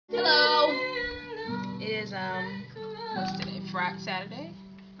is what's today? Saturday?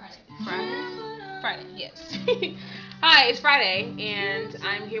 Friday, yes. Hi, it's Friday, and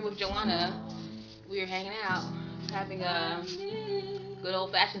I'm here with Joanna. We're hanging out, having a good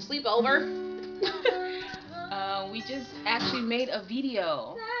old-fashioned sleepover. We just actually made a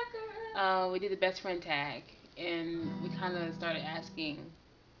video. We did the best friend tag, and we kind of started asking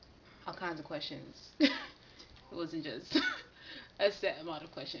all kinds of questions. It wasn't just a set amount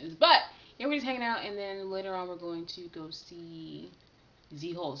of questions, but yeah, we're just hanging out, and then later on we're going to go see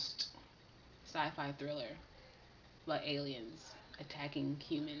yaaalllll, sci-fi thriller about aliens attacking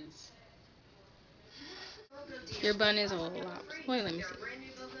humans. Your bun is a little loud. Wait, let me see.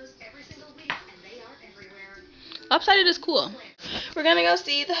 Lopsided is cool. We're gonna go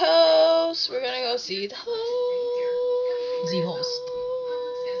see the host. yaaalllll.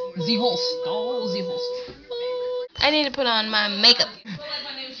 I need to put on my makeup.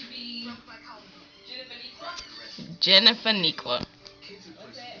 Jennifer Niqua.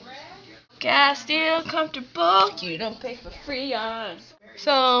 Gas still comfortable. You don't pay for free on.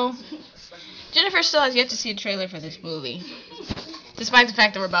 So, Jennifer still has yet to see a trailer for this movie, despite the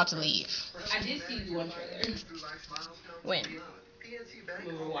fact that we're about to leave. I did see one trailer. When?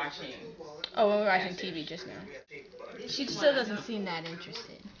 We were watching. Oh, we were watching TV just now. She still doesn't seem that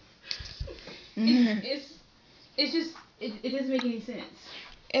interested. It's just it doesn't make any sense.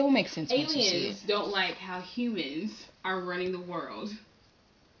 It will make sense once you see Aliens it. don't like how humans are running the world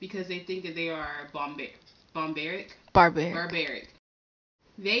because they think that they are barbaric.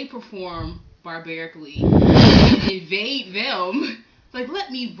 They perform barbarically and invade them. Like,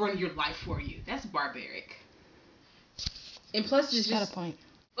 let me run your life for you. That's barbaric. And plus, it's She's got just. a point.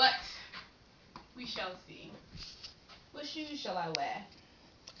 But we shall see. What shoes shall I wear?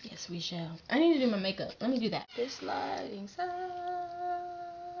 Yes, we shall. I need to do my makeup. Let me do that. This sliding side.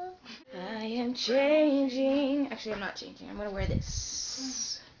 I am changing. Actually, I'm not changing. I'm gonna wear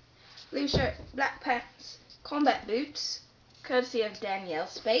this. Blue shirt, black pants, combat boots, courtesy of Danielle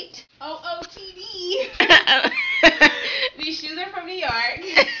Spate. OOTD. These shoes are from New York.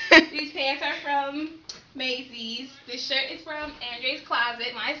 These pants are from Macy's. This shirt is from Andre's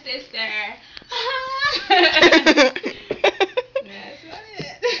Closet, my sister. That's about it.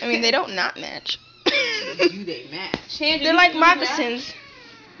 I mean, they don't not match. Do they match? They're like moccasins.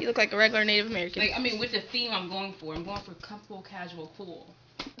 You look like a regular Native American. Like, I mean, with the theme I'm going for comfortable, casual, cool.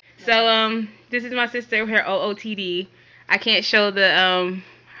 So, this is my sister with her OOTD. I can't show the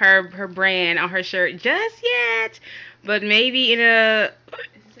her brand on her shirt just yet, but maybe in a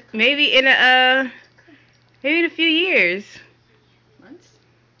few years.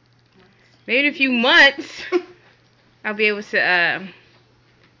 Maybe in a few months, I'll be able to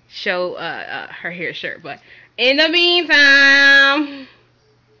show her hair shirt. But in the meantime,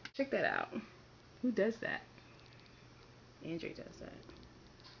 check that out. Who does that? Andre does that.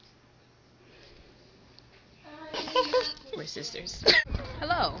 We're sisters.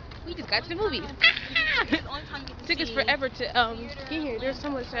 Hello. We just got to the movies. Took us forever to get here. There's so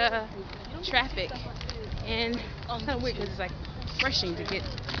much traffic, and it's kind of weird because it's like rushing to get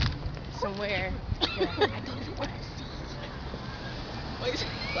somewhere.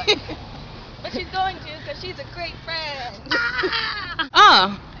 But she's going to because she's a great friend.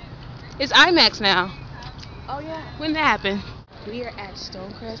 Oh, it's IMAX now. Oh yeah. When that happened? We are at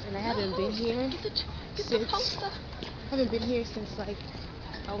Stonecrest, and I haven't been here since like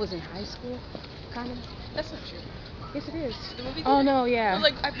I was in high school, kind of. That's not true. Yes, it is. The movie Oh theater? no, yeah. I was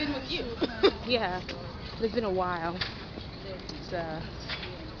like, I've been with you. Yeah, it's been a while. It's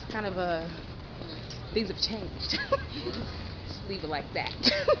kind of things have changed. Just leave it like that.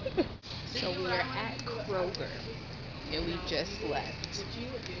 So we are at Kroger, and we just left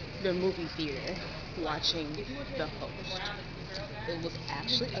the movie theater watching The Host. It was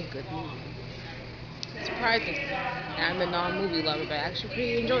actually a good movie. Surprisingly, I'm a non-movie lover, but I actually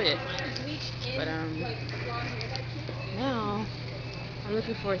pretty enjoyed it. But now I'm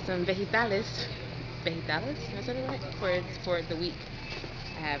looking for some vegetales. Vegetales? Did I say that right? For the week.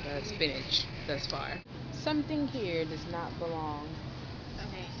 I have spinach thus far. Something here does not belong.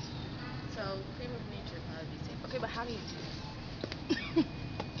 Okay. So, cream of nature would probably be safe. Okay, but how do you...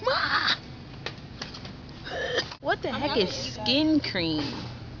 What the heck is skin cream?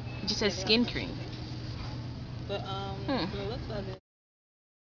 It just says skin cream. But the looks of it.